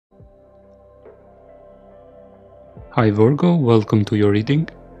Hi Virgo, welcome to your reading.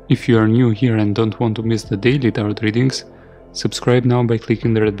 If you are new here and don't want to miss the daily tarot readings, subscribe now by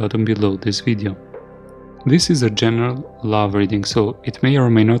clicking the red button below this video. This is a general love reading, so it may or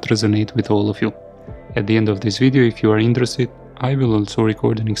may not resonate with all of you. At the end of this video, if you are interested, I will also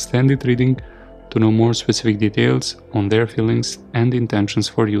record an extended reading to know more specific details on their feelings and intentions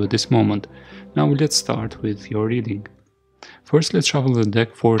for you at this moment. Now let's start with your reading. First, let's shuffle the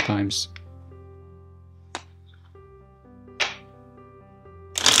deck 4 times.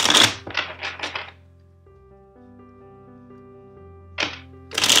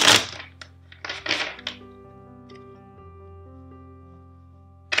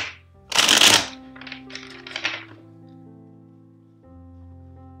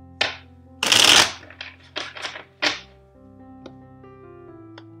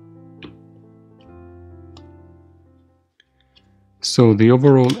 So the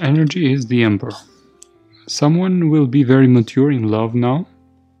overall energy is the Emperor. Someone will be very mature in love now.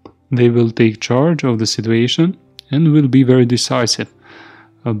 They will take charge of the situation and will be very decisive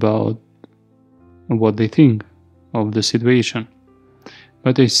about what they think of the situation.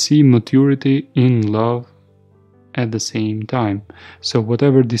 But I see maturity in love at the same time. So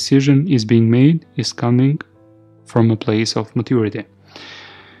whatever decision is being made is coming from a place of maturity.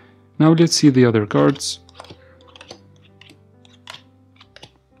 Now let's see the other cards.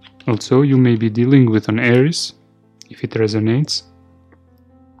 Also, you may be dealing with an Aries, if it resonates.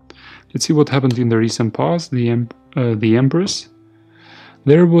 Let's see what happened in the recent past, the Empress.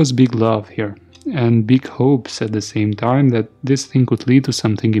 There was big love here, and big hopes at the same time that this thing could lead to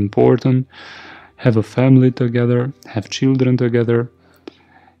something important, have a family together, have children together,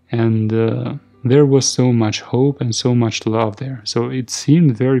 and there was so much hope and so much love there. So it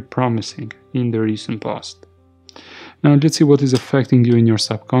seemed very promising in the recent past. Now let's see what is affecting you in your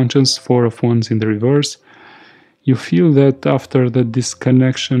subconscious. 4 of Wands in the reverse. You feel that after the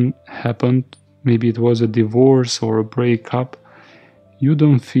disconnection happened, maybe it was a divorce or a breakup, you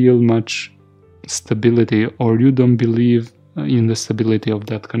don't feel much stability, or you don't believe in the stability of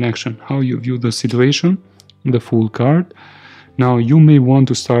that connection. How you view the situation, the Fool card. Now you may want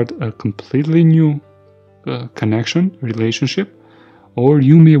to start a completely new connection, relationship, or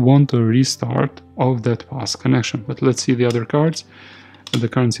you may want a restart of that past connection. But let's see the other cards. The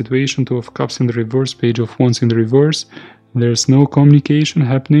current situation, 2 of Cups in the reverse, Page of Wands in the reverse. There's no communication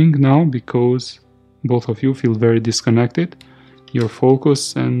happening now because both of you feel very disconnected. Your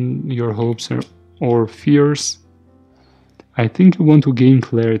focus and your hopes or fears, I think you want to gain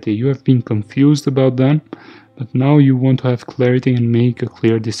clarity. You have been confused about them, but now you want to have clarity and make a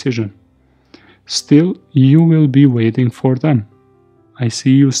clear decision. Still, you will be waiting for them. I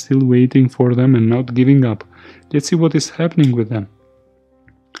see you still waiting for them and not giving up. Let's see what is happening with them.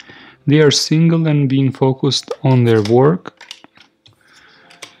 They are single and being focused on their work.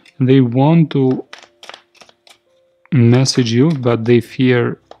 They want to message you, but they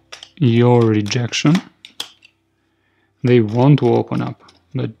fear your rejection. They want to open up,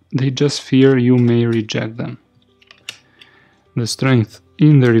 but they just fear you may reject them. The Strength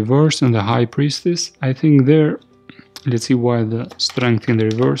in the reverse and the High Priestess, I think they're... Let's see why the Strength in the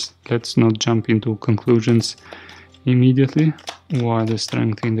reverse. Let's not jump into conclusions immediately. Why the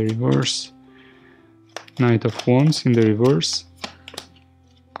Strength in the reverse? Knight of Wands in the reverse.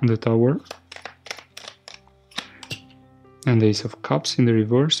 The Tower. And the Ace of Cups in the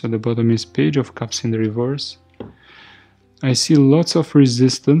reverse. At the bottom is Page of Cups in the reverse. I see lots of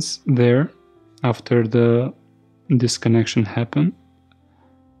resistance there after the disconnection happened.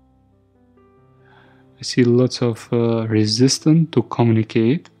 I see lots of resistance to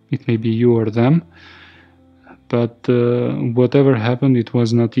communicate. It may be you or them, but whatever happened, it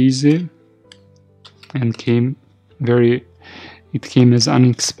was not easy and came as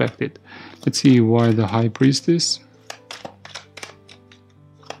unexpected. Let's see why the High Priestess.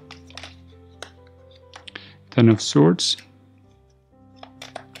 10 of Swords.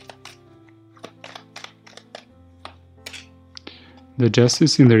 The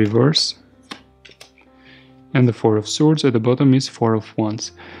Justice in the reverse. And the 4 of Swords. At the bottom is 4 of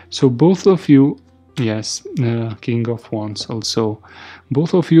Wands. So both of you, yes, King of Wands also,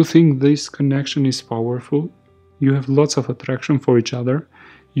 both of you think this connection is powerful. You have lots of attraction for each other.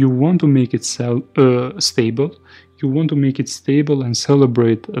 You want to make it stable. You want to make it stable and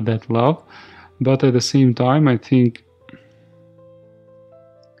celebrate that love. But at the same time, I think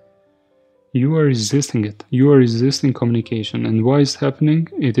you are resisting it. You are resisting communication. And why is it happening?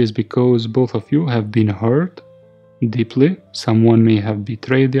 It is because both of you have been hurt deeply. Someone may have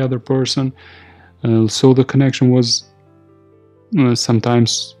betrayed the other person. So the connection was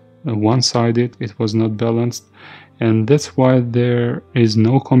sometimes one-sided. It was not balanced. and that's why there is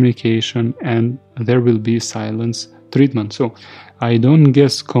no communication and there will be silence treatment. So I don't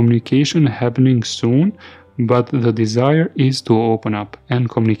guess communication happening soon, but the desire is to open up and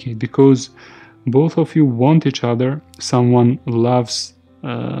communicate, because both of you want each other. Someone loves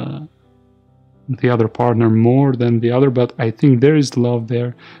the other partner more than the other, but I think there is love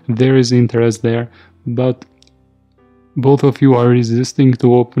there, there is interest there, but both of you are resisting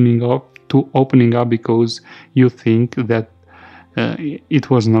to opening up because you think that it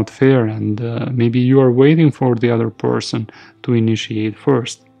was not fair, and maybe you are waiting for the other person to initiate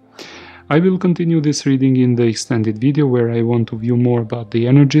first. I will continue this reading in the extended video, where I want to view more about the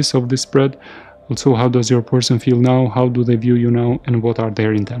energies of this spread. Also, how does your person feel now, how do they view you now, and what are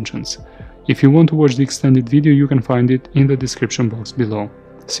their intentions. If you want to watch the extended video, you can find it in the description box below.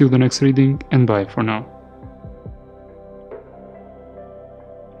 See you in the next reading, and bye for now.